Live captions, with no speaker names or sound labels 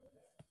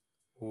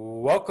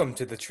Welcome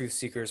to the Truth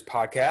Seekers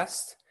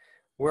podcast,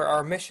 where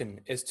our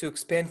mission is to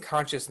expand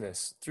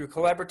consciousness through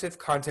collaborative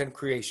content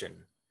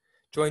creation.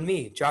 Join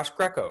me, Josh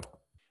Greco.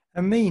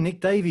 And me,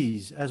 Nick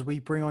Davies, as we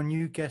bring on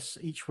new guests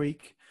each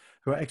week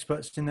who are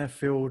experts in their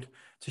field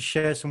to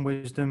share some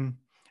wisdom,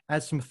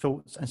 add some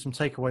thoughts and some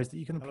takeaways that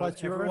you can apply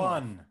to your own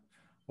life.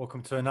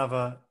 Welcome to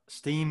another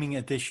steaming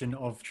edition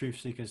of Truth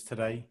Seekers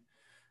today.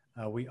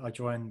 We are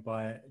joined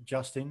by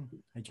Justin,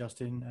 and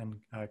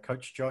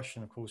Coach Josh,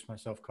 and of course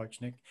myself, Coach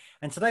Nick.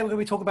 And today we're going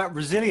to be talking about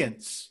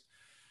resilience.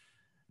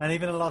 And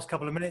even in the last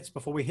couple of minutes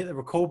before we hit the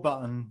record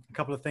button, a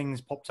couple of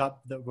things popped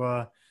up that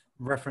were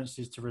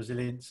references to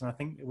resilience. And I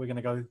think we're going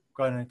to go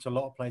into a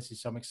lot of places.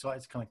 So I'm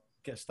excited to kind of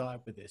get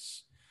started with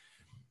this.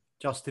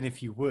 Justin,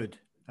 if you would,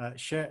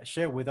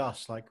 share with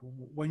us, like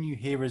when you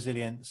hear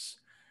resilience,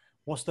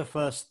 what's the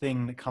first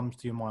thing that comes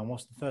to your mind?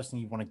 What's the first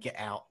thing you want to get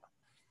out?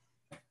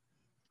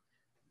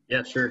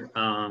 Yeah, sure.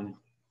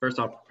 First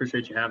off,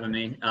 appreciate you having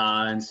me.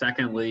 And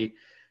secondly,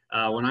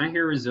 when I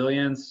hear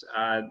resilience,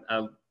 I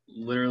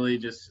literally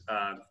just,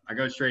 I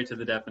go straight to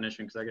the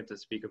definition because I get to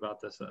speak about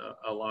this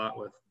a lot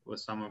with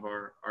some of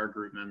our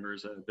group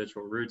members at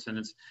Habitual Roots, and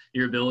it's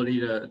your ability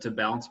to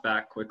bounce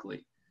back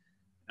quickly.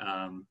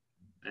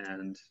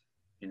 And,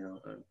 you know,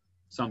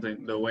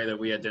 the way that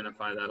we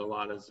identify that a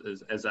lot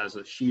is as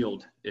a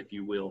shield, if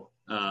you will.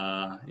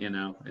 You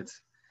know, it's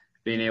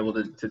being able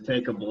to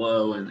take a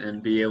blow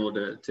and be able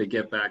to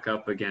get back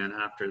up again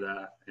after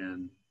that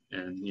and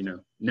you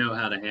know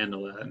how to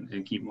handle that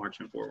and keep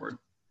marching forward.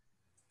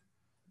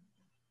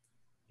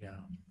 Yeah.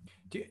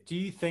 Do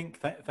you think,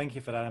 thank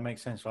you for that, it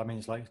makes sense. I mean,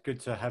 it's like good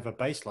to have a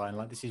baseline,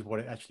 like this is what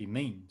it actually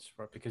means,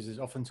 right? Because there's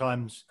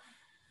oftentimes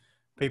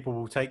people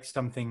will take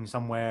something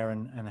somewhere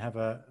and have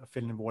a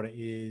feeling of what it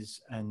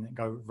is and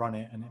go run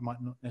it, and it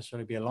might not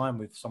necessarily be aligned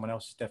with someone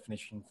else's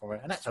definition for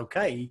it, and that's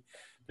okay.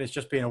 But it's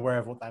just being aware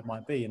of what that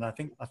might be. And I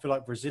feel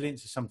like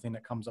resilience is something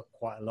that comes up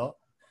quite a lot.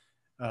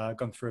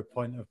 Gone through a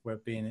point of where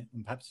being,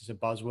 perhaps it's a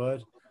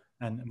buzzword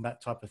and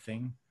that type of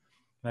thing.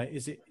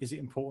 Is it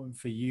important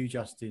for you,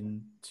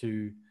 Justin,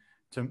 to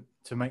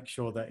make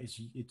sure that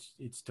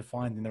it's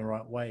defined in the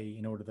right way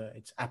in order that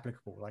it's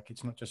applicable? Like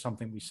it's not just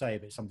something we say,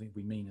 but it's something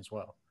we mean as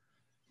well.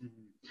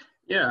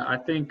 Yeah, I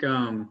think,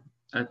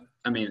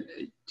 I mean,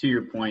 to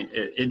your point,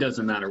 it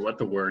doesn't matter what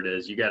the word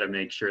is. You got to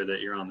make sure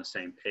that you're on the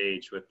same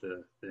page with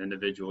the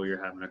individual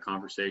you're having a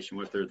conversation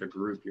with or the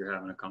group you're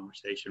having a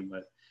conversation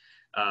with.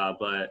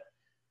 But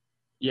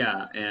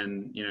yeah,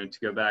 and, you know, to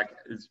go back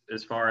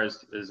as far as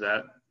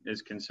that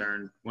is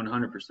concerned,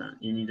 100%.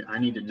 I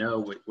need to know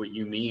what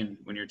you mean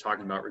when you're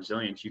talking about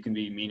resilience. You can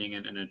be meaning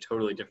it in a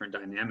totally different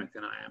dynamic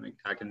than I am.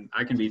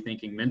 I can be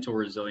thinking mental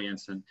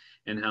resilience and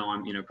how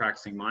I'm, you know,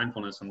 practicing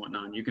mindfulness and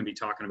whatnot. And you can be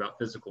talking about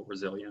physical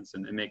resilience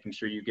and making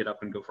sure you get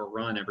up and go for a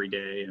run every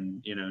day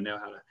and, you know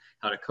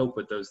how to cope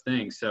with those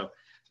things. So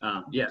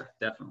yeah,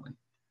 definitely.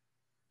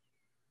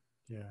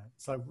 Yeah.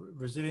 So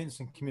resilience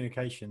and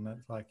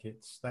communication,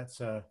 that's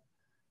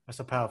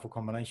a powerful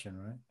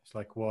combination, right? It's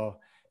like,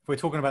 well, if we're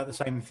talking about the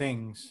same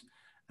things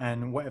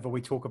and whatever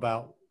we talk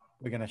about,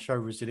 we're going to show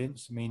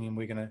resilience, meaning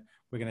we're going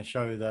to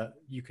show that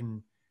you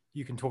can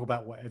talk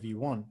about whatever you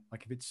want.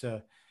 Like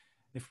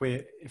if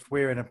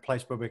we're in a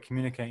place where we're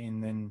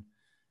communicating, then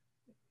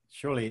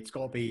surely it's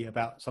got to be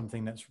about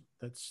something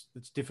that's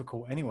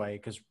difficult anyway,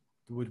 because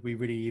would we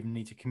really even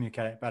need to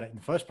communicate about it in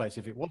the first place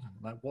if it wasn't?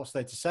 Like, what's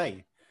there to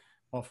say?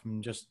 Apart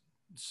from just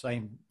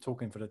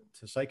talking for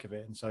the sake of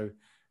it. And so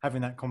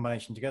having that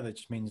combination together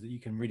just means that you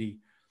can really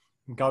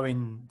go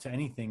into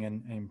anything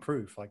and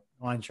improve, like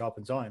iron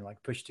sharpens iron,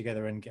 like push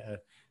together and get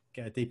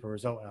a deeper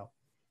result out.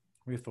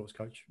 What are your thoughts,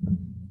 Coach?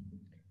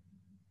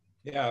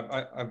 Yeah,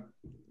 I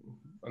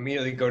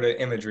immediately go to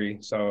imagery.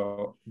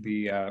 So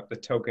the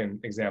token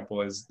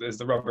example is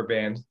the rubber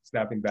band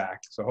snapping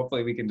back. So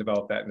hopefully we can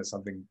develop that into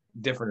something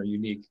different or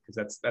unique, because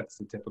that's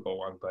the typical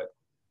one. But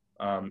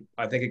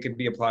I think it could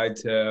be applied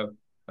to,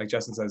 like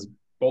Justin says,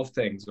 both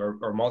things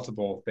or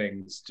multiple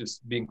things,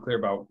 just being clear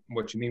about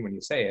what you mean when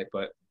you say it,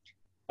 but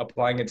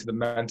applying it to the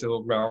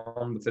mental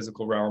realm, the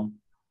physical realm,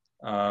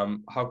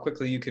 how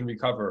quickly you can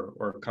recover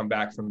or come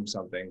back from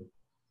something.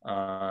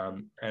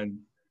 And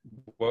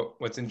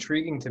what's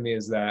intriguing to me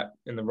is that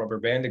in the rubber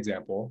band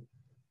example,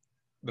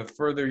 the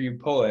further you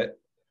pull it,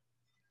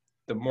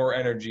 the more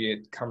energy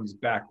it comes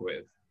back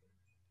with.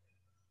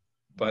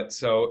 But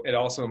so it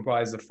also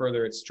implies the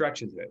further it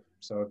stretches it.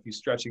 So if you're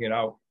stretching it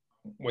out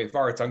way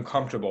far, it's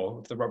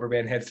uncomfortable. If the rubber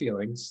band had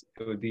feelings,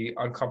 it would be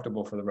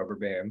uncomfortable for the rubber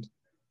band.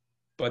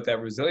 But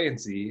that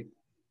resiliency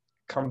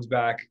comes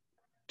back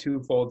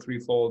twofold,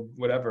 threefold,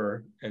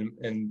 whatever, and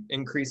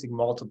increasing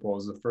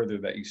multiples the further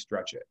that you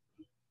stretch it.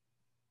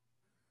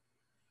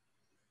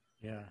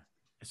 Yeah,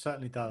 it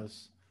certainly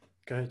does.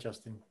 Go ahead,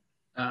 Justin.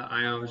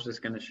 I was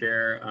just going to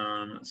share.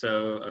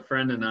 So a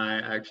friend and I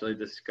actually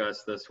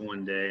discussed this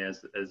one day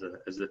as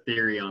a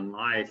theory on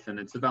life, and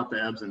it's about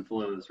the ebbs and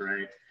flows,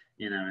 right?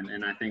 You know,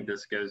 and I think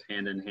this goes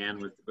hand in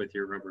hand with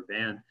your rubber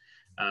band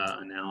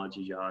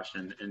analogy, Josh,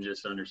 and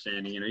just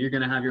understanding, you know, you're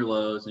going to have your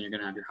lows and you're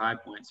going to have your high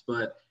points,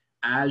 but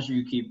as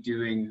you keep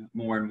doing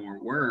more and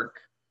more work,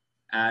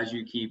 as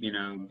you keep,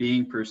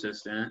 being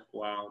persistent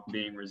while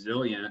being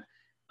resilient,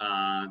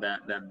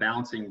 that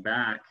bouncing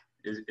back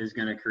is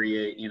going to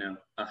create,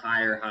 a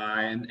higher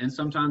high and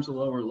sometimes a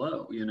lower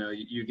low.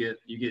 You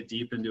get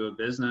deep into a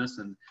business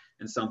and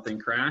something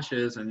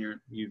crashes and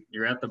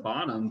you're at the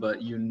bottom, but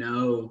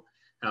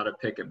how to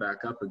pick it back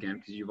up again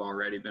because you've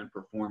already been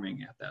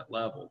performing at that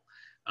level.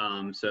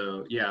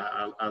 So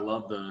yeah, I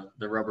love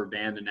the rubber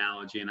band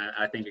analogy, and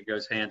I think it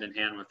goes hand in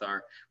hand with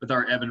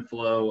our ebb and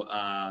flow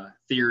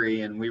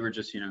theory. And we were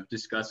just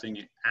discussing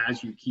it.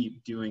 As you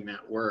keep doing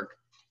that work,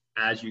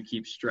 as you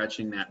keep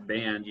stretching that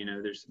band,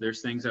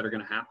 there's things that are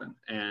going to happen,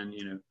 and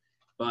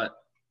but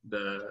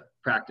the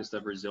practice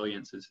of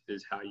resilience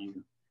is how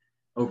you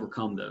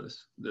overcome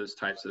those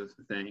types of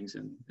things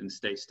and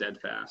stay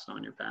steadfast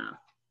on your path.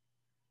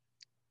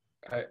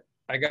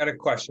 I got a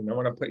question. I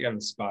want to put you on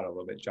the spot a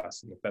little bit,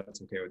 Justin, if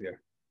that's okay with you.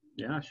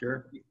 Yeah,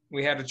 sure.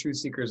 We had a Truth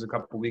Seekers a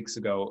couple of weeks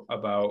ago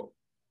about,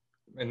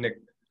 and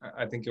Nick,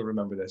 I think you'll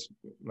remember this,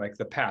 like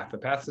the path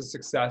to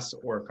success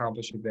or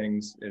accomplishing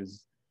things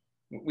is,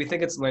 we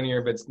think it's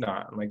linear, but it's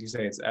not. And like you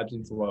say, it's ebbs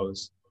and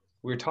flows.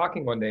 We were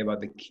talking one day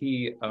about the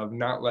key of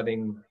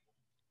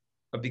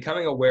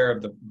becoming aware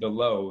of the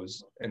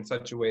lows in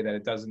such a way that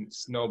it doesn't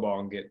snowball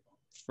and get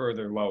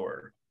further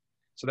lower.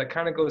 So that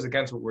kind of goes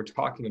against what we're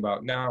talking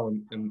about now.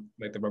 And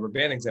like the rubber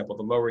band example,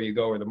 the lower you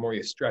go or the more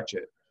you stretch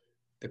it,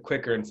 the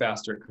quicker and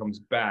faster it comes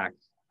back.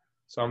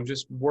 So I'm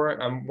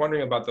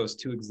wondering about those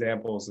two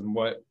examples and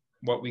what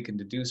we can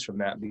deduce from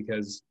that,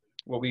 because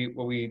what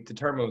we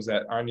determined was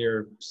that on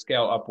your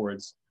scale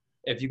upwards,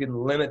 if you can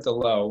limit the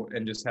low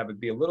and just have it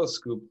be a little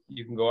scoop,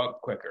 you can go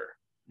up quicker.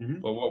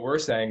 Mm-hmm. But what we're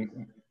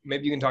saying,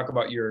 maybe you can talk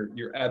about your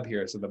ebb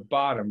here. So the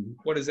bottom,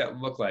 what does that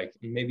look like?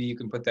 Maybe you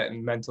can put that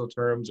in mental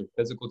terms or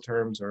physical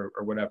terms or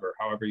whatever,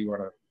 however you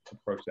want to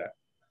approach that.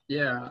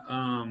 Yeah.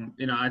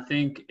 I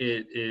think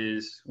it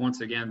is,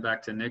 once again,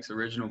 back to Nick's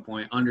original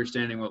point,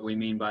 understanding what we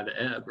mean by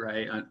the ebb,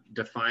 right?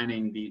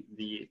 Defining the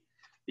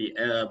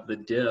ebb, the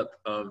dip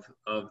of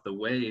the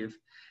wave.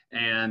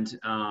 And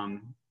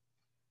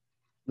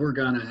we're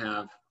going to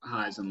have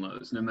highs and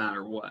lows no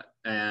matter what.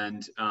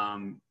 And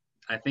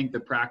I think the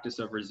practice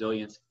of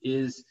resilience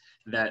is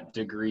that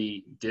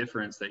degree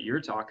difference that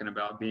you're talking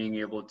about, being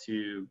able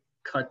to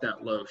cut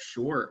that low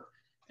short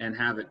and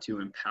have it to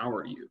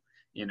empower you.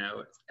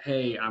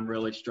 Hey, I'm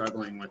really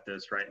struggling with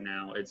this right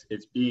now.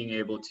 It's being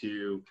able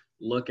to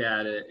look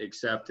at it,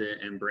 accept it,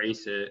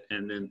 embrace it,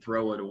 and then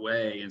throw it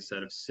away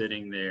instead of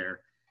sitting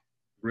there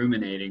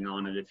ruminating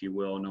on it, if you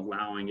will, and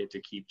allowing it to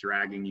keep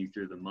dragging you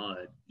through the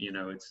mud.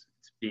 It's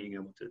being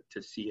able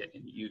to see it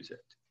and use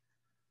it.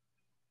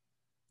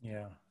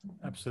 Yeah,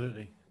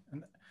 absolutely.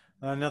 And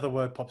another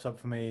word pops up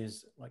for me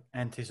is like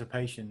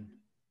anticipation.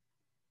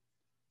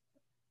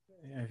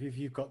 If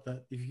you've got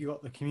the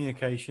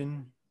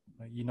communication,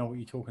 you know what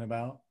you're talking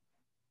about.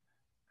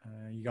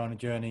 You go on a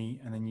journey,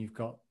 and then you've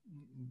got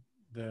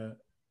the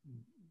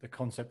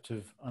concept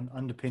of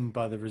underpinned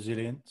by the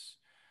resilience.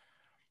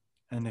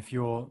 And if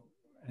you're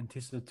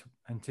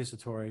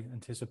anticipatory,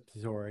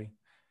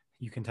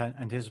 you can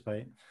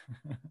anticipate.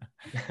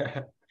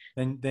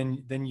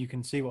 then you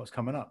can see what's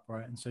coming up,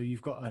 right? And so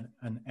you've got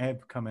an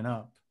ebb coming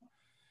up,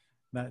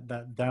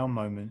 that down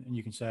moment, and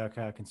you can say,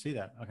 okay, I can see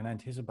that, I can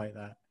anticipate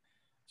that,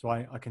 so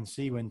I can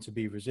see when to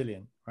be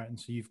resilient, right? And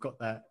so you've got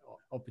that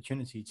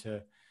opportunity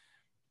to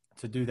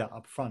do that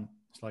up front.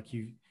 It's like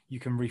you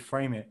can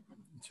reframe it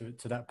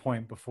to that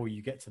point before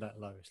you get to that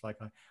low. It's like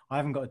I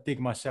haven't got to dig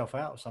myself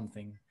out of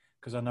something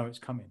because I know it's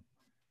coming.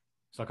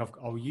 It's like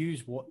I'll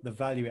use what the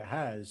value it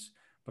has,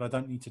 but I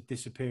don't need to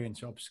disappear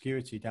into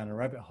obscurity down a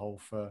rabbit hole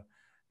for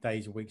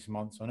days, weeks,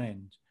 months on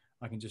end.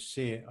 I can just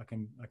see it. I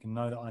can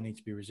know that I need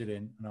to be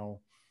resilient, and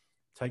I'll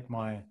take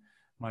my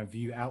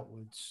view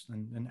outwards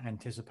and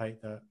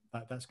anticipate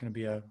that's going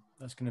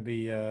to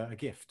be a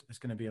gift. It's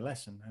going to be a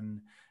lesson, and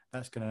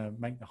that's going to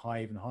make the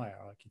high even higher.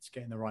 Like it's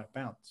getting the right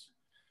bounce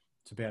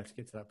to be able to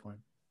get to that point.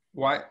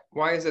 Why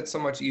is it so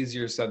much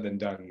easier said than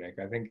done, Nick?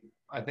 I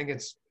think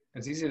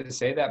it's easy to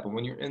say that, but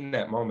when you're in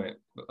that moment,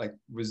 like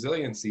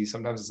resiliency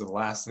sometimes is the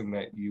last thing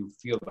that you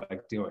feel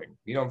like doing.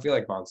 You don't feel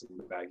like bouncing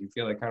back. You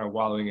feel like kind of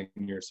wallowing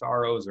in your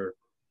sorrows or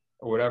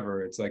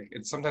whatever. It's like,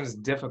 it's sometimes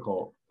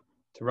difficult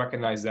to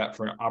recognize that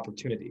for an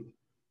opportunity.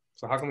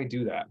 So how can we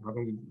do that? How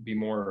can we be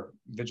more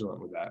vigilant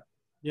with that?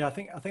 Yeah, I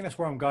think that's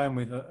where I'm going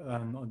with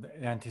the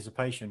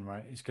anticipation,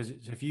 right? It's because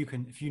if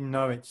you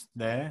know it's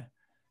there,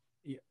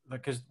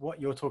 because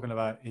what you're talking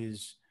about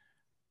is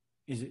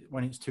it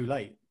when it's too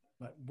late.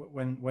 Like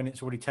when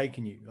it's already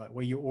taken you, like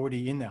where you're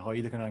already in that hole,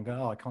 you're looking and go,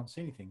 oh, I can't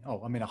see anything. Oh,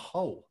 I'm in a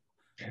hole.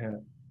 Yeah.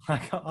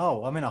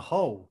 Oh, I'm in a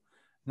hole.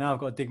 Now I've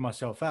got to dig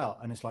myself out.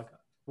 And it's like,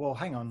 well,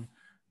 hang on,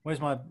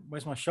 where's my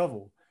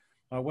shovel?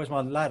 Where's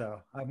my ladder?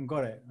 I haven't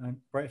got it. And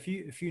but if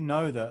you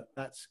know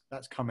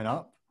that's coming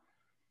up,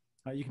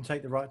 you can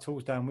take the right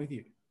tools down with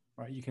you,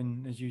 right? You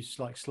can, as you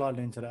like slide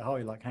into that hole,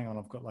 you're like, hang on,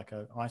 I've got like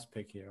an ice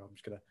pick here. I'm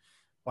just gonna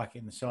whack it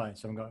in the side,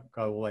 so I'm gonna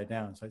go all the way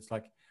down. So it's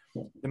like,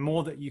 the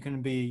more that you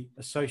can be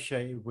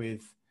associated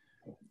with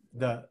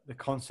the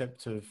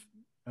concept of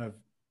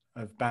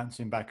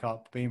bouncing back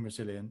up, being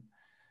resilient,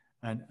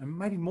 and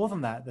maybe more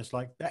than that, there's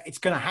like that it's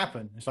going to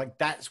happen. It's like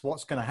that's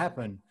what's going to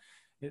happen.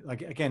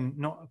 Like again,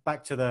 not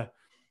back to the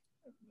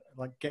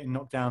like getting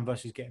knocked down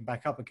versus getting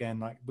back up again.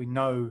 Like we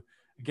know,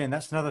 again,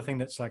 that's another thing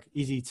that's like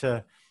easy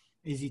to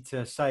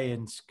say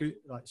and scoot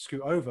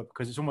over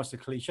because it's almost a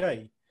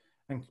cliche,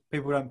 and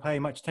people don't pay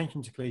much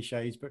attention to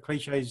cliches. But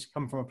cliches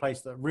come from a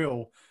place that are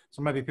real,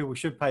 so maybe people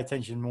should pay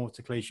attention more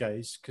to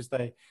cliches because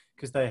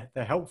they're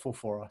helpful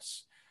for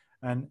us.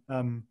 And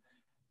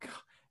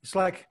it's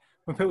like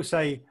when people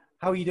say,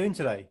 "How are you doing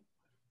today?"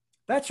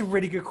 That's a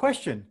really good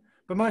question,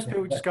 but most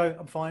people just go,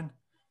 "I'm fine,"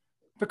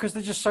 because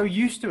they're just so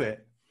used to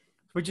it.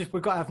 We've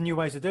got to have new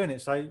ways of doing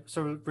it.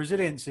 So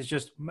resilience is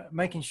just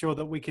making sure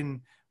that we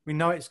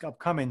know it's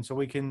upcoming, so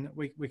we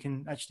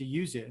can actually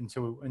use it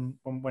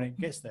when it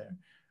gets there.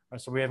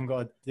 Right? So we haven't got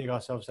to dig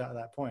ourselves out of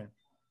that point.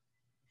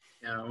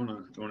 Yeah, I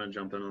want to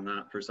jump in on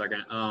that for a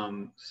second.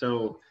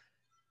 So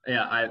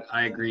yeah,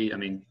 I agree. I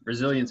mean,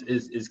 resilience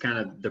is kind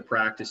of the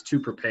practice to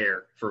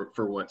prepare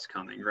for what's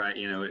coming, right?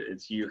 You know,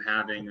 it's you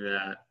having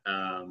that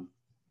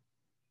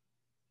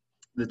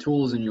the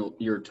tools in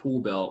your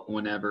tool belt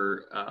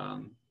whenever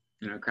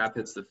you know, crap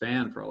hits the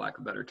fan, for lack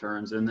of better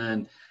terms. And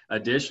then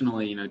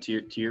additionally, you know,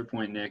 to your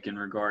point, Nick, in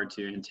regard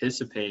to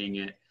anticipating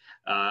it,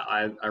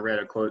 I read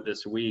a quote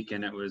this week,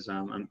 and it was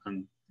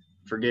I'm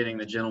forgetting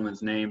the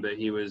gentleman's name, but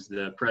he was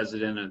the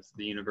president of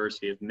the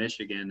University of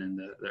Michigan in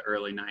the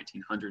early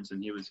 1900s,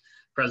 and he was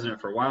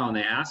president for a while. And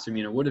they asked him,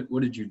 you know,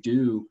 what did you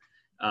do,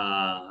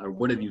 or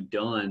what have you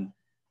done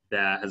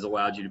that has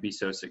allowed you to be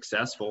so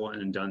successful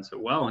and done so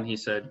well? And he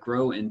said,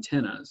 grow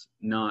antennas,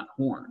 not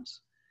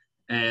horns.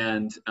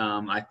 And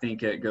I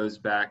think it goes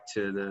back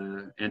to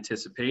the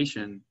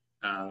anticipation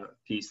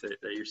piece that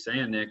you're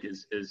saying, Nick,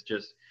 is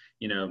just,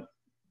 you know,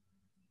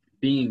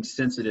 being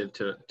sensitive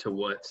to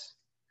what's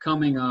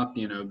coming up,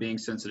 you know, being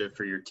sensitive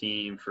for your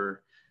team,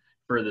 for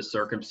the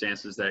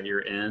circumstances that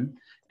you're in,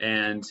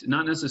 and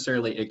not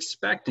necessarily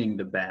expecting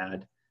the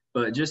bad,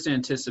 but just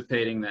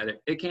anticipating that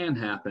it can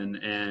happen,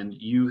 and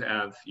you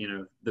have, you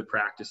know, the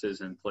practices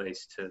in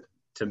place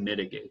to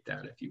mitigate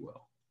that, if you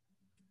will.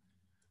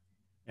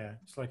 Yeah,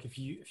 it's like if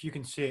you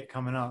can see it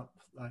coming up,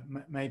 like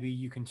maybe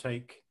you can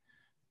take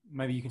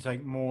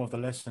more of the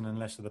lesson and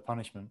less of the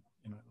punishment.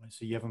 You know,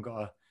 so you haven't got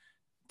to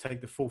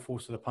take the full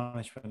force of the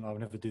punishment. I'll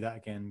never do that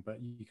again. But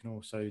you can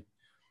also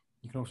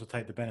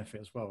take the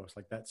benefit as well. It's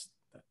like that's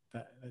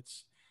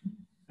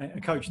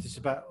a coach.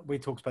 We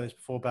talked about this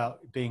before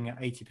about being at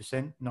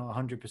 80%, not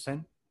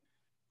 100%.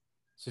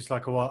 So it's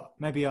like, well,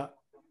 maybe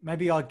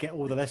I'd get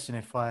all the lesson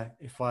if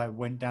I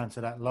went down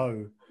to that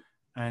low.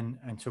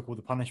 And took all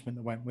the punishment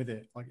that went with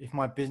it. Like if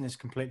my business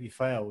completely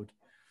failed,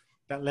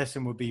 that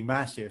lesson would be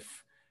massive,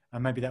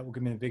 and maybe that will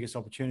give me the biggest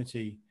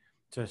opportunity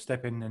to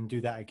step in and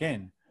do that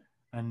again.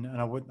 And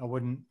I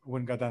wouldn't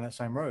go down that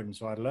same road, and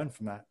so I'd learn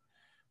from that.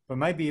 But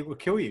maybe it would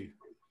kill you,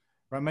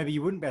 right? Maybe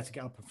you wouldn't be able to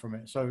get up from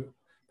it. So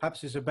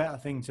perhaps it's a better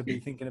thing to be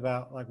thinking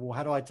about, like, well,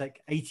 how do I take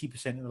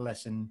 80% of the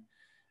lesson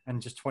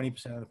and just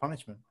 20% of the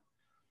punishment?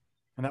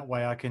 And that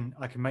way I can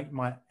make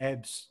my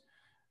ebbs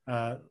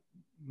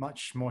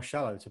much more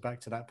shallow to back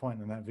to that point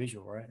and that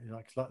visual, right?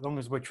 Like as long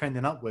as we're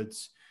trending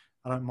upwards,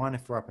 I don't mind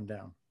if we're up and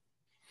down.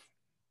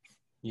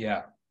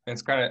 Yeah.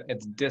 It's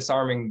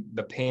disarming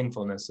the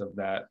painfulness of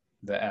the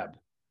ebb.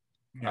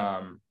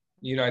 Yeah.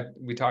 You know,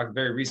 we talked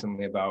very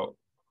recently about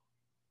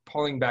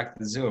pulling back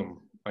the zoom.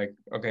 Like,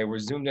 okay, we're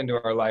zoomed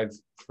into our life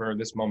for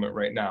this moment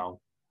right now,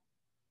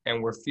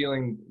 and we're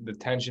feeling the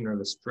tension or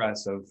the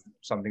stress of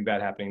something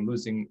bad happening,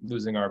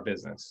 losing our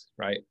business,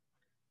 right?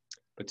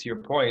 But to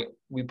your point,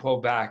 we pull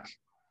back.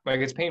 Like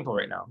it's painful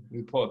right now.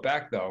 We pull it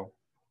back though,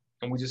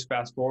 and we just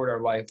fast forward our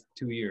life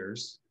 2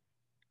 years.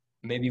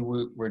 Maybe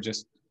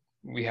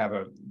we have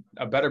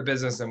a better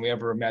business than we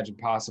ever imagined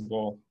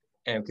possible,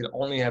 and it could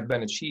only have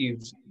been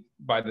achieved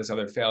by this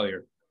other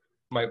failure.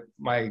 My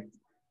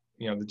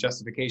you know, the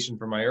justification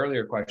for my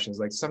earlier question is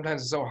like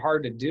sometimes it's so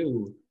hard to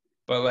do,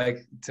 but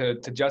like to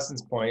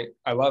Justin's point,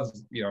 I love,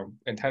 you know,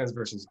 antennas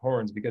versus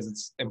horns because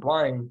it's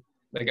implying,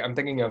 like I'm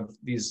thinking of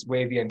these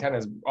wavy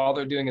antennas, all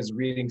they're doing is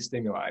reading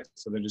stimuli.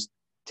 So they're just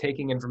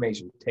taking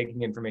information.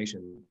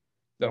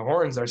 The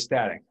horns are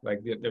static. Like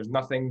there's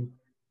nothing,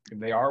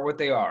 they are what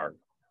they are.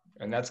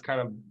 And that's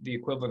kind of the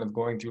equivalent of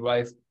going through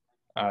life,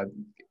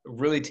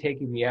 really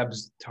taking the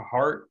ebbs to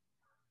heart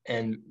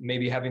and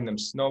maybe having them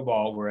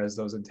snowball. Whereas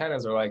those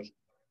antennas are like,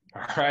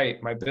 all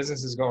right, my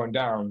business is going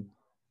down.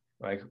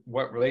 Like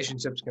what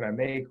relationships can I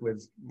make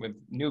with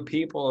new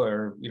people,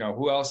 or, you know,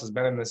 who else has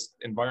been in this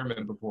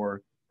environment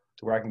before,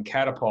 to where I can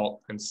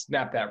catapult and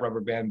snap that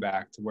rubber band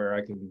back to where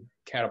I can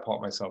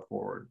catapult myself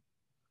forward.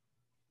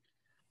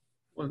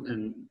 Well,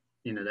 and,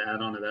 you know, to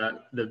add on to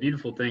that, the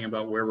beautiful thing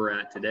about where we're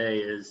at today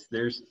is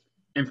there's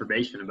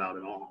information about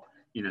it all.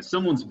 You know,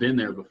 someone's been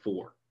there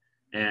before,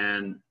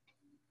 and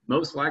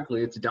most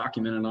likely it's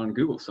documented on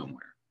Google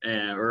somewhere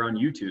or on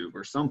YouTube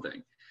or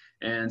something.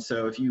 And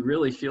so if you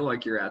really feel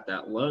like you're at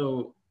that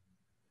low,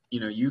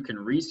 you can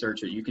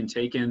research it. You can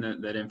take in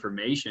that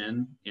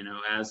information,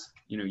 as,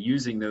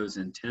 using those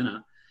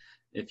antenna,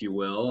 if you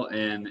will,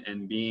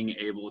 and being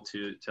able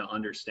to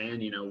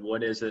understand,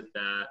 what is it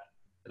that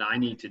I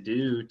need to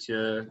do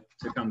to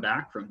come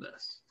back from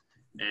this.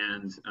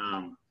 And,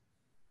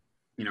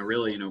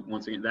 really,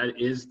 once again, that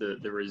is the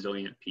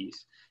resilient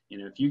piece.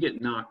 If you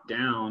get knocked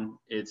down,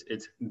 it's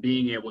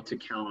being able to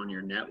count on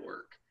your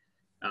network,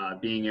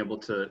 being able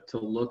to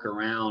look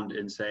around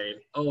and say,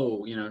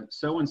 oh,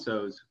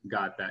 so-and-so's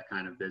got that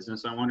kind of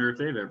business. I wonder if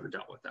they've ever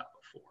dealt with that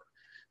before,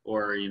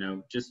 or,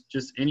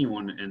 just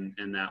anyone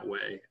in that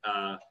way.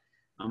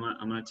 I'm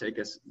going to take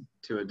us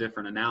to a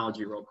different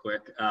analogy real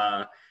quick.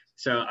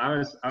 So I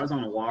was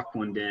on a walk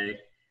one day,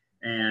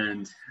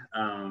 and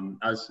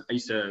I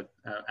used to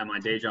at my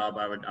day job,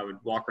 I would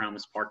walk around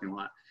this parking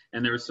lot,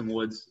 and there was some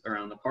woods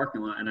around the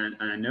parking lot, and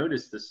I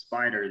noticed this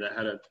spider that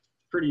had a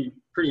pretty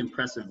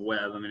impressive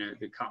web. I mean,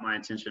 it caught my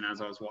attention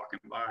as I was walking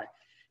by,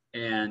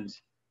 and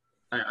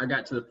I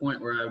got to the point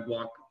where I'd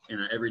walk,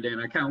 every day, and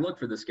I kind of look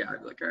for this guy. I'd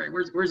be like, all right,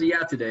 where's he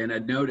at today? And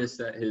I'd notice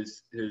that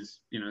his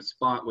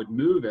spot would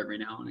move every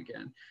now and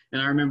again.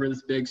 And I remember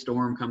this big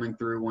storm coming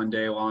through one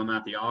day while I'm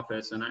at the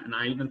office, and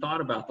I even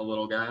thought about the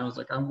little guy. I was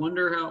like, I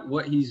wonder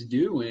what he's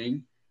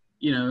doing,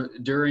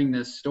 during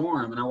this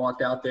storm. And I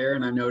walked out there,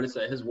 and I noticed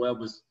that his web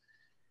was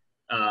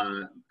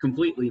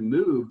completely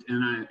moved,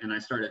 and I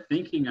started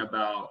thinking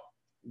about,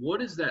 what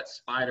does that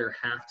spider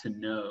have to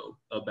know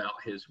about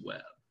his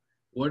web?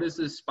 What is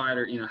this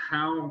spider,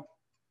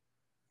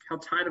 how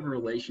tight of a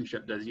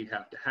relationship does he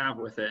have to have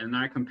with it? And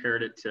I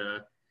compared it to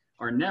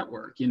our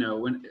network.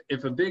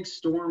 If a big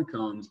storm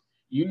comes,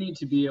 you need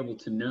to be able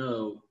to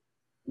know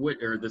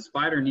the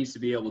spider needs to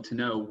be able to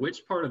know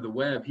which part of the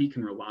web he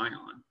can rely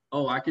on.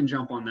 Oh, I can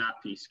jump on that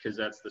piece because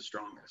that's the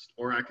strongest,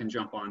 or I can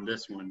jump on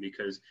this one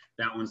because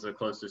that one's the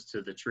closest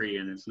to the tree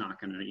and it's not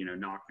going to,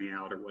 knock me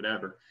out or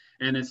whatever.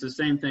 And it's the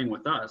same thing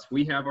with us.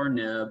 We have our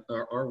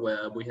our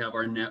web, we have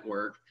our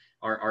network,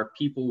 our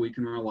people we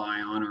can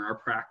rely on, or our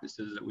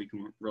practices that we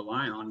can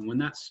rely on. When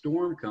that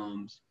storm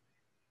comes,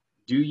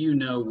 do you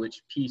know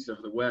which piece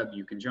of the web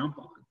you can jump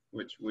on,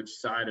 which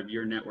side of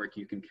your network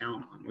you can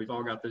count on? We've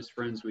all got those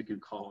friends we can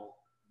call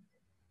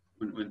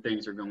when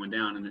things are going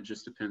down, and it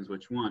just depends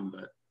which one.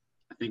 But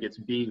I think it's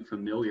being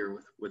familiar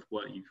with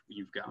what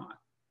you've got.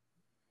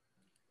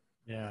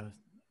 Yeah,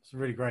 it's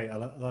really great. I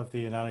love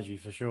the analogy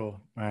for sure,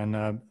 and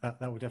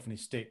that will definitely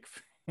stick.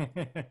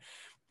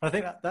 I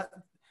think that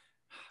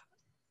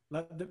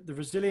the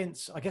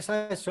resilience. I guess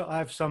I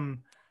have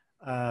some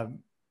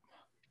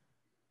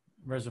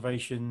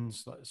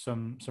reservations, like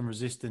some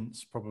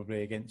resistance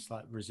probably against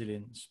like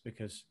resilience,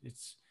 because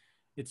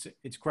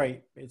it's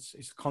great. It's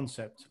a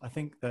concept. I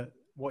think that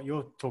what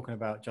you're talking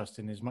about,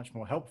 Justin, is much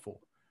more helpful.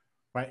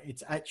 Right,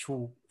 it's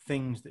actual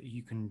things that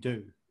you can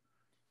do.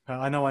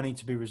 I know I need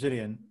to be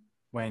resilient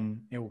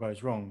when it all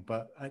goes wrong,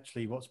 but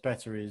actually what's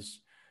better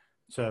is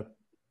to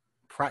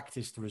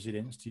practice the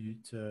resilience, to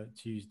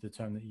use the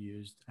term that you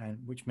used, and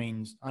which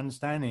means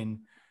understanding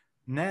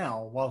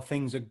now, while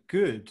things are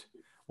good,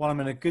 while I'm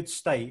in a good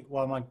state,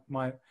 while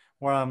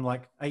where I'm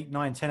like 8,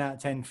 9, 10 out of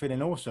 10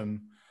 feeling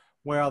awesome,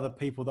 where are the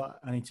people that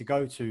I need to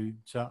go to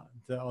that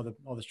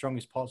are the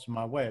strongest parts of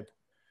my web?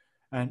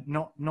 And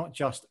not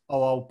just,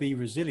 oh, I'll be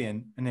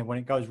resilient, and then when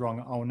it goes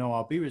wrong, oh no,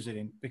 I'll be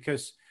resilient.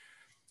 Because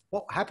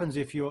what happens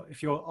if you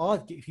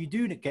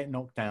do get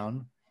knocked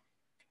down,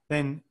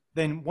 then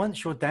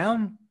once you're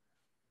down,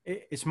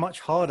 it's much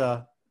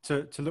harder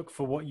to look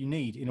for what you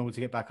need in order to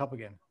get back up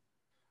again.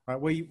 Right?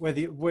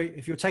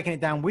 If you're taking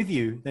it down with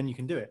you, then you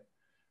can do it.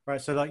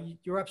 Right? So like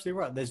you're absolutely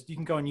right. You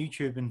can go on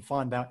YouTube and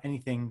find out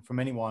anything from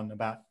anyone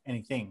about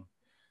anything.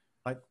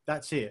 Like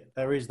that's it.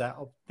 There is that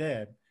up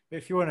there.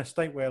 If you're in a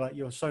state where like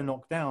you're so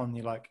knocked down,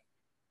 you're like,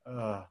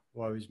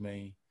 woe is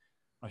me.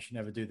 I should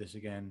never do this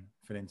again.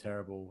 Feeling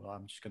terrible.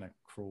 I'm just going to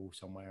crawl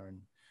somewhere.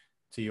 And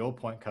to your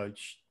point,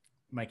 coach,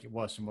 make it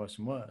worse and worse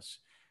and worse.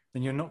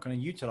 Then you're not going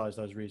to utilize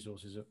those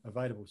resources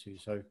available to you.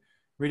 So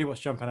really what's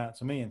jumping out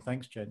to me, and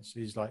thanks, gents,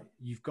 is like,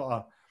 you've got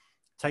to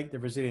take the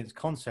resilience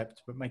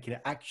concept, but make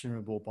it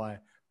actionable by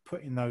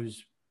putting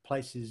those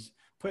places,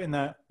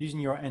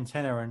 using your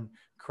antenna and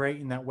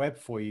creating that web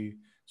for you.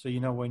 So you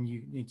know when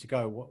you need to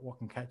go, what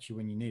can catch you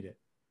when you need it.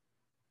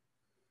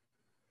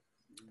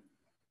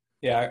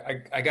 Yeah,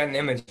 I got an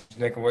image,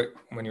 Nick,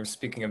 when you were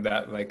speaking of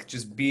that. Like,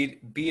 just beat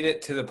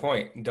it to the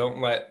point.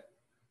 Don't let,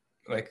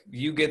 like,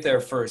 you get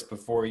there first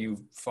before you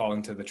fall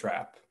into the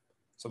trap.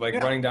 So like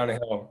running down a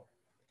hill.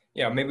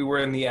 Yeah, maybe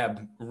we're in the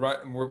ebb.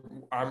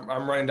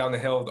 I'm running down the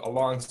hill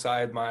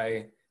alongside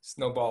my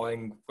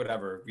snowballing,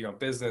 whatever,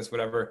 business,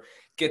 whatever.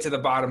 Get to the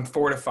bottom,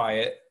 fortify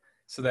it,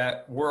 so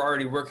that we're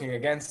already working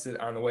against it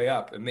on the way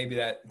up. And maybe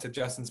that, to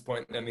Justin's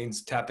point, that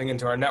means tapping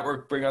into our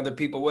network, bring other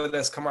people with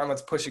us. Come on,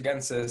 let's push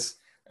against this.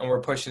 And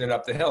we're pushing it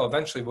up the hill.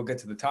 Eventually we'll get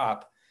to the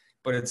top,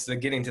 but it's the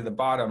getting to the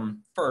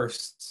bottom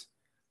first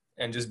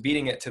and just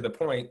beating it to the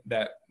point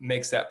that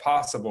makes that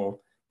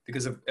possible.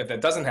 Because if that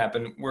doesn't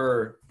happen,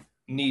 we're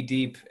knee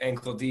deep,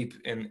 ankle deep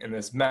in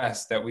this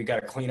mess that we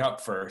got to clean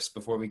up first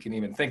before we can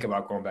even think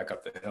about going back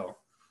up the hill.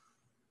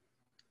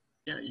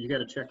 Yeah, you got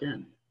to check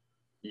in.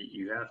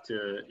 You have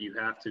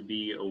to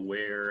be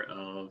aware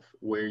of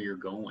where you're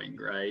going,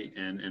 right?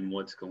 And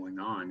what's going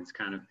on. It's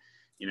kind of,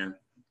 you know,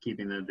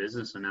 keeping the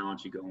business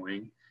analogy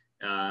going.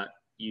 Uh,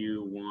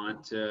 you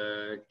want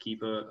to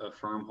keep a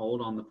firm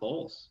hold on the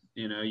pulse.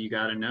 You know, you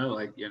got to know,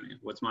 like, you know,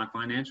 what's my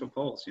financial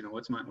pulse? You know,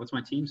 what's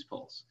my team's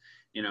pulse?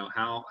 You know,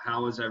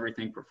 how is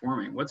everything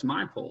performing? What's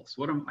my pulse?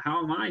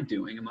 How am I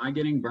doing? Am I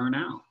getting burnt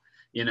out?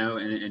 You know,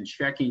 and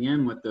checking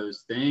in with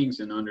those things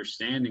and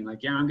understanding,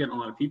 like, yeah, I'm getting a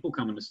lot of people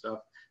coming to stuff,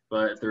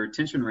 but if the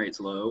retention rate's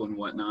low and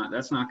whatnot,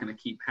 that's not going to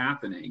keep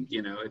happening.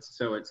 You know,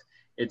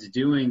 it's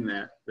doing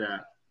that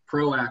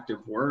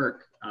proactive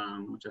work,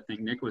 which I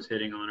think Nick was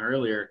hitting on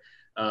earlier,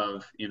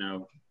 of, you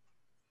know,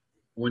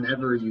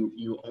 whenever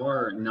you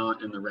are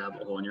not in the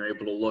rabbit hole and you're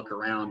able to look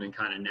around and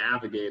kind of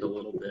navigate a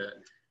little bit,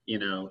 you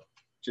know,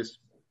 just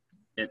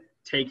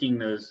taking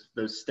those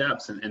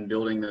steps and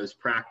building those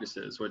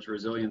practices, which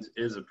resilience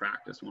is a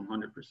practice,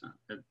 100%.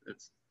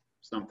 It's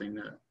something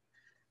that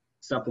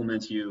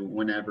supplements you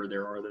whenever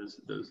there are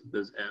those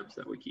ebbs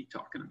that we keep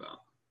talking about.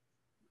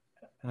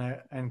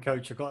 And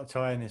Coach, I've got to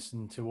tie in this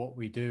into what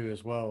we do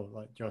as well.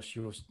 Like Josh,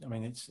 I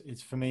mean,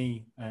 it's for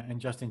me and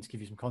Justin, to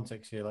give you some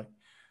context here. Like,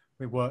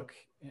 we work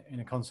in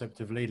a concept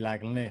of lead,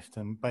 lag, and lift,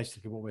 and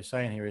basically what we're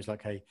saying here is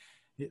like, hey,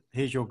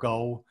 here's your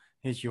goal,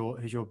 here's your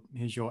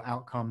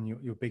outcome,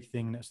 your big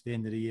thing that's the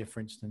end of the year, for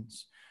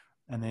instance,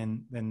 and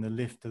then the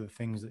lift of the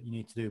things that you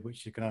need to do,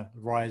 which is going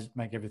to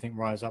make everything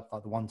rise up,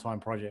 like the one-time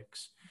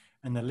projects,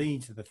 and the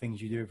leads are the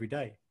things you do every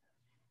day.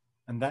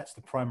 And that's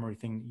the primary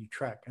thing that you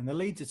track. And the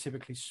leads are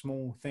typically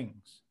small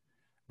things,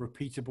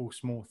 repeatable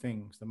small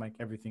things that make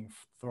everything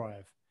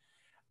thrive.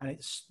 And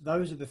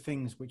those are the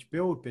things which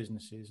build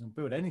businesses and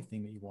build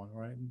anything that you want,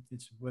 right?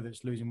 It's whether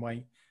it's losing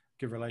weight,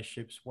 good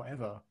relationships,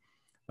 whatever.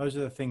 Those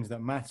are the things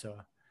that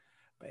matter.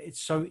 But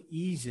it's so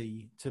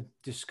easy to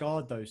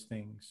discard those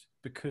things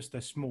because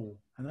they're small,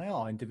 and they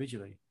are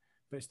individually,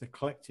 but it's the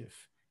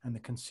collective and the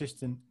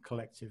consistent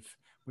collective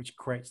which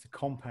creates the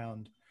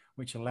compound,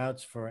 which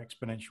allows for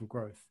exponential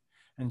growth.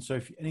 And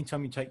so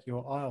anytime you take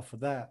your eye off of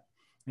that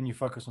and you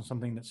focus on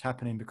something that's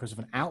happening because of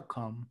an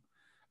outcome,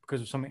 because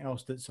of something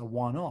else that's a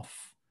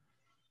one-off,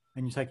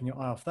 and you're taking your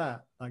eye off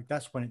that, like,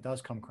 that's when it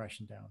does come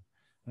crashing down.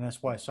 And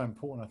that's why it's so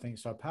important. I think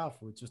it's so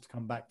powerful just to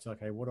come back to,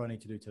 okay, what do I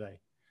need to do today?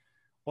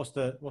 What's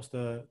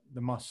the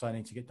musts I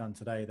need to get done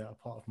today that are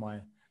part of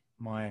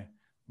my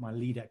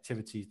lead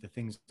activities, the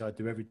things that I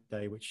do every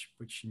day, which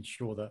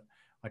ensure that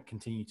I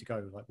continue to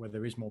go, like, where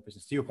there is more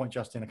business. To your point,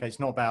 Justin, okay, it's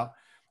not about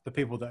the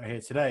people that are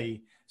here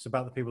today. It's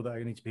about the people that are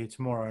going to be here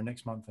tomorrow and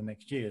next month and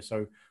next year.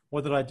 So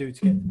what did I do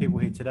to get the people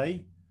here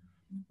today?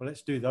 Well,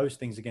 let's do those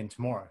things again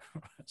tomorrow.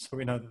 So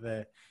we know that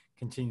they're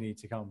continuing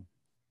to come.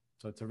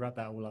 So to wrap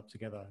that all up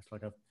together, it's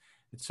like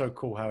it's so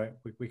cool how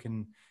we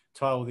can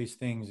tie all these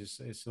things.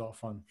 It's a lot of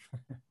fun.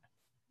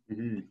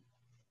 Mm-hmm.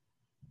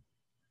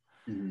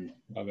 Mm-hmm.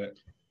 Love it.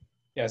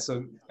 Yeah.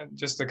 So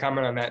just to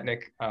comment on that,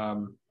 Nick, I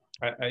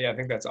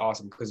think that's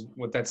awesome, because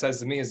what that says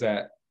to me is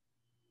that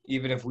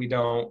even if we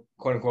don't,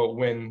 quote unquote,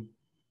 win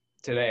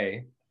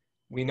today,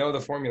 we know the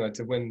formula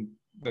to win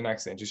the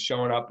next thing. Just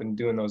showing up and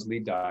doing those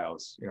lead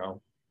dials, you know,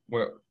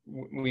 where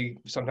we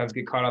sometimes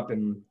get caught up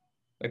in,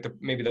 like,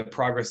 maybe the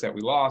progress that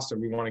we lost, or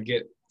we want to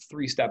get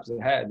 3 steps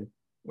ahead,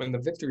 when the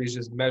victory is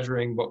just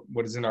measuring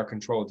what is in our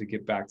control to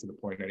get back to the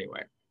point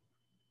anyway.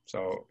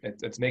 So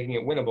it's making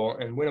it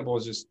winnable, and winnable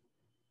is just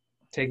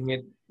taking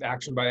it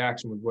action by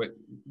action with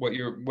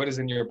what is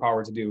in your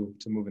power to do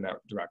to move in that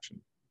direction.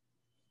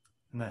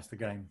 And that's the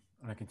game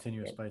on a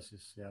continuous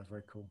basis. Yeah, it's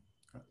very cool.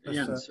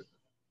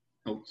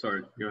 Oh,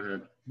 sorry. Go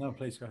ahead. No,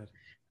 please go ahead.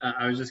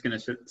 I was just going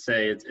to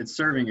say it's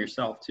serving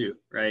yourself too,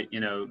 right?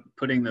 You know,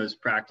 putting those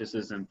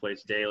practices in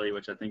place daily,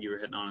 which I think you were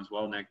hitting on as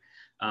well, Nick,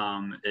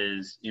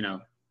 is, you know,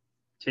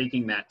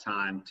 taking that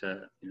time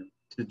to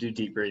do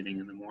deep breathing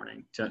in the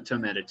morning, to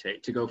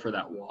meditate, to go for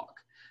that walk.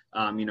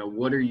 You know,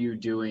 what are you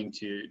doing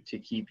to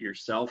keep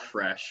yourself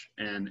fresh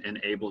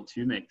and able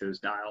to make those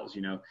dials,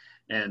 you know?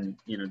 And,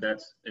 you know,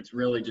 it's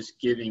really just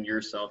giving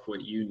yourself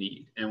what you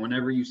need. And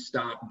whenever you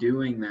stop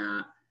doing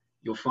that,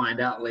 you'll find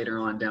out later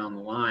on down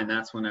the line,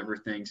 that's whenever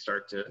things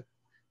start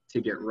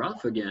to get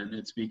rough again.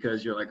 It's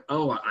because you're like,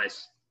 oh,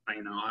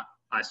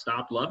 I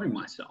stopped loving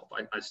myself.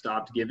 I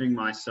stopped giving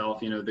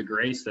myself, you know, the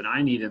grace that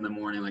I need in the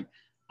morning. Like,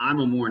 I'm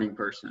a morning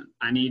person.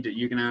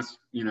 You can ask,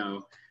 you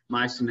know,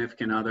 my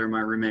significant other,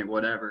 my roommate,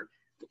 whatever,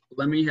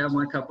 let me have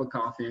my cup of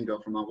coffee and go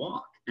for my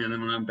walk. And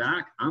then when I'm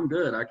back, I'm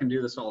good. I can do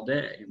this all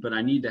day, but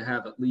I need to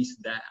have at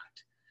least that.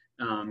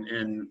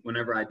 And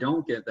whenever I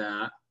don't get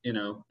that, you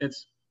know,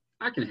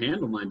 I can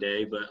handle my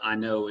day, but I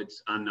know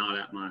I'm not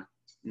at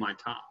my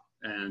top.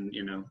 And,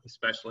 you know,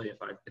 especially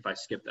if I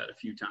skip that a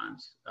few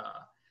times.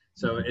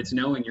 So it's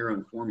knowing your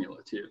own formula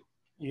too.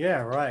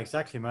 Yeah, right.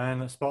 Exactly, man.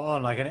 That's spot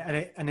on. Like,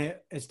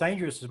 it's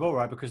dangerous as well,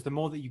 right? Because the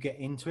more that you get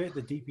into it,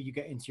 the deeper you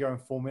get into your own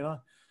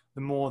formula,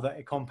 the more that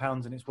it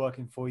compounds and it's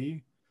working for you.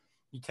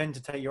 You tend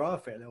to take your eye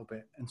off it a little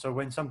bit. And so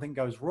when something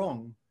goes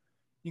wrong,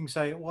 you can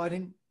say, well,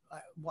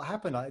 what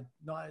happened? I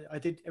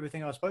did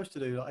everything I was supposed to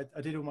do.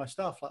 I did all my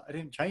stuff. Like, I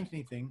didn't change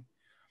anything.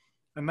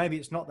 And maybe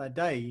it's not that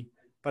day,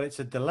 but it's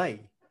a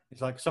delay.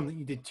 It's like something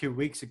you did 2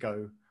 weeks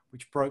ago,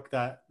 which broke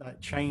that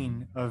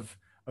chain of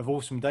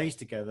awesome days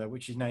together,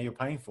 which is now you're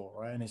paying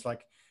for, right? And it's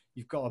like,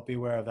 you've got to be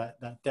aware of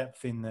that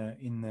depth in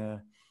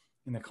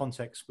the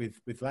context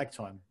with lag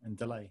time and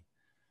delay.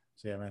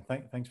 So yeah, man,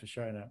 thanks for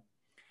sharing that.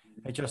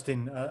 Hey,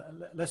 Justin,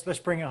 let's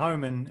bring it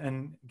home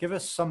and give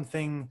us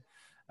something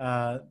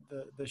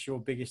that's your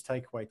biggest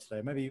takeaway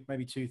today.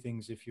 Maybe two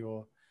things if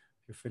you're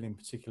feeling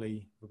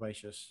particularly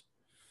vivacious.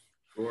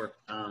 Sure.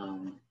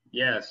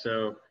 Yeah.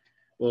 So,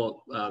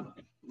 well,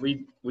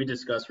 we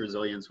discussed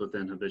resilience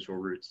within habitual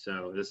roots.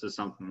 So this is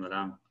something that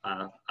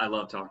I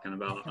love talking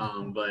about.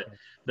 But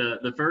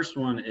the first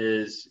one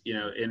is,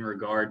 in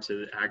regard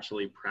to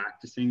actually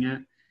practicing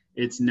it,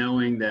 it's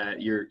knowing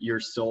that your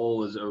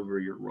soul is over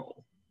your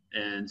role.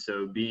 And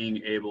so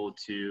being able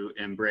to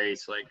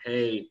embrace, like,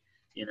 hey,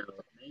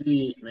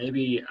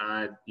 maybe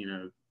I,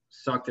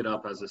 sucked it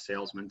up as a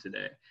salesman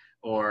today,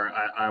 or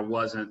I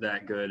wasn't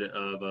that good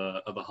of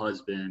a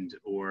husband,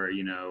 or,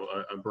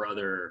 a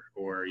brother,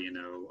 or,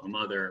 a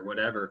mother,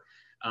 whatever.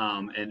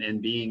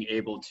 And being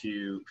able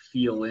to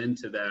feel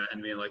into that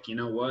and be like, you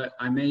know what,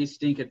 I may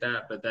stink at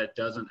that, but that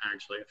doesn't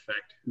actually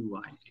affect who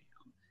I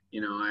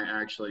am. I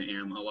actually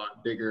am a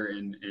lot bigger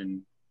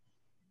and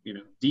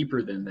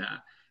deeper than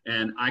that.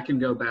 And I can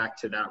go back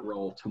to that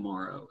role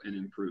tomorrow and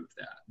improve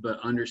that. But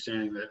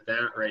understanding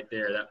that right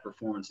there, that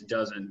performance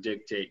doesn't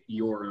dictate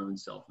your own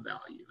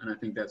self-value. And I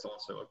think that's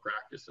also a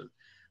practice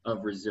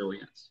of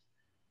resilience,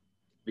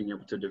 being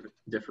able to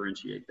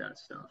differentiate that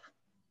stuff.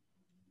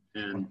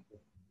 And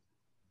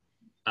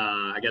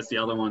I guess the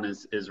other one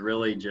is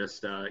really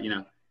just,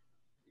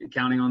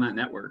 counting on that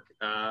network,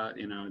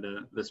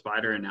 the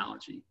spider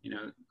analogy,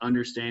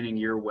 understanding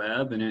your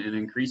web and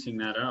increasing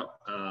that up.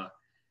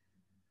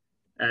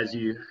 As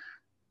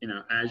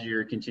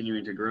you're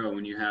continuing to grow,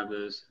 when you have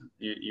those,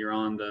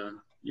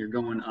 you're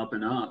going up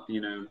and up,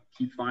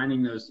 keep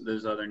finding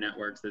those other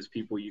networks, those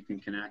people you can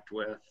connect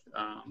with,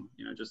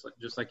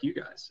 just like you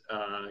guys,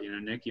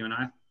 Nick, you and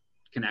I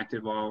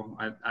connected while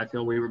I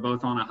feel we were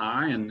both on a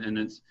high, and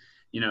it's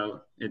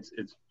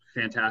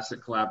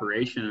fantastic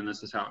collaboration, and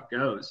this is how it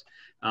goes.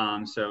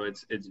 So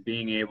it's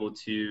being able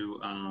to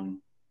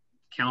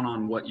count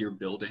on what you're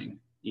building,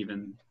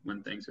 even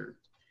when things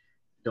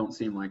don't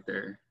seem like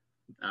they're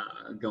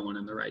going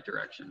in the right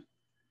direction.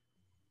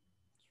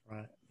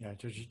 Right. Yeah.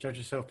 Judge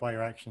yourself by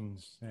your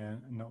actions,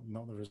 and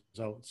not the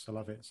results. I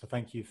love it. So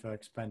thank you for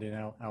expanding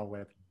our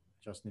web,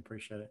 Justin.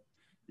 Appreciate it.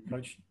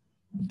 Coach,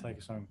 take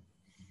us home.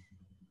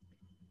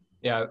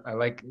 Yeah, I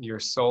like your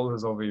soul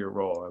is over your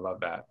role. I love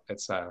that.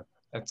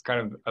 It's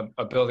kind of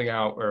a building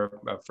out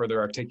or a further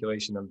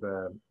articulation of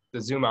the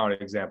zoom out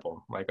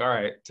example. Like, all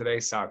right,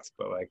 today sucks,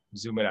 but like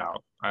zoom it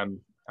out.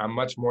 I'm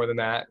much more than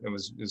that. It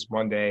was just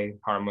one day,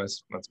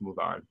 harmless. Let's move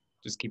on.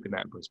 Just keeping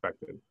that in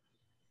perspective.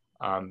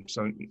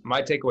 So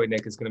my takeaway,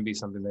 Nick, is going to be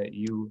something that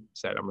you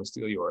said. I'm going to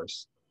steal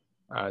yours.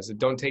 So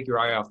don't take your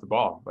eye off the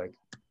ball. Like,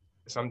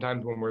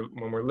 sometimes when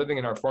we're living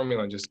in our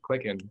formula and just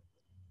clicking,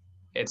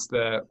 it's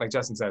like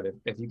Justin said,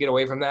 if you get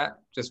away from that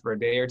just for a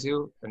day or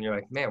two, and you're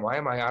like, man, why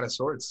am I out of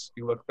sorts?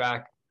 You look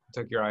back,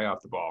 took your eye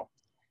off the ball.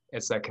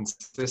 It's that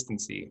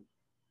consistency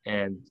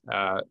and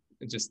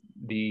just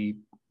the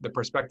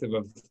perspective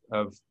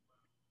of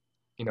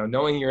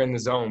knowing you're in the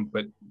zone,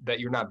 but that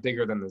you're not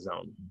bigger than the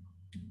zone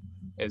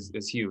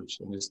is huge.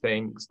 And just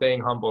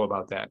staying humble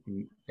about that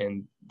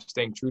and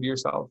staying true to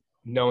yourself,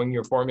 knowing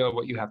your formula,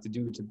 what you have to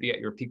do to be at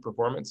your peak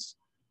performance,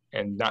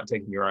 and not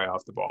taking your eye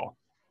off the ball.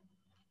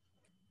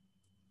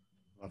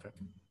 Love it.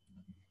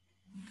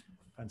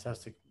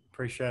 Fantastic.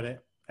 Appreciate it.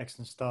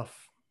 Excellent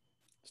stuff.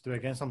 Let's do it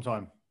again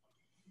sometime.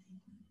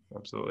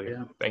 Absolutely.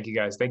 Yeah. Thank you,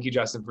 guys. Thank you,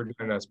 Justin, for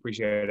joining us.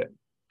 Appreciate it.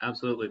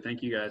 Absolutely.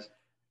 Thank you, guys.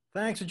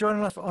 Thanks for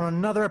joining us on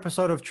another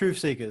episode of Truth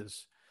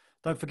Seekers.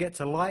 Don't forget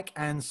to like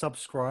and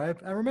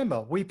subscribe. And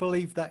remember, we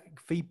believe that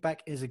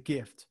feedback is a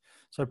gift.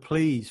 So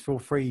please feel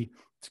free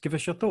to give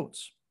us your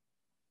thoughts.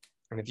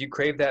 And if you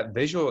crave that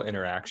visual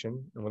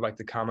interaction and would like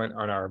to comment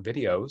on our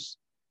videos,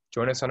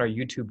 join us on our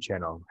YouTube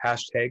channel,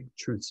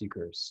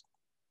 #TruthSeekers.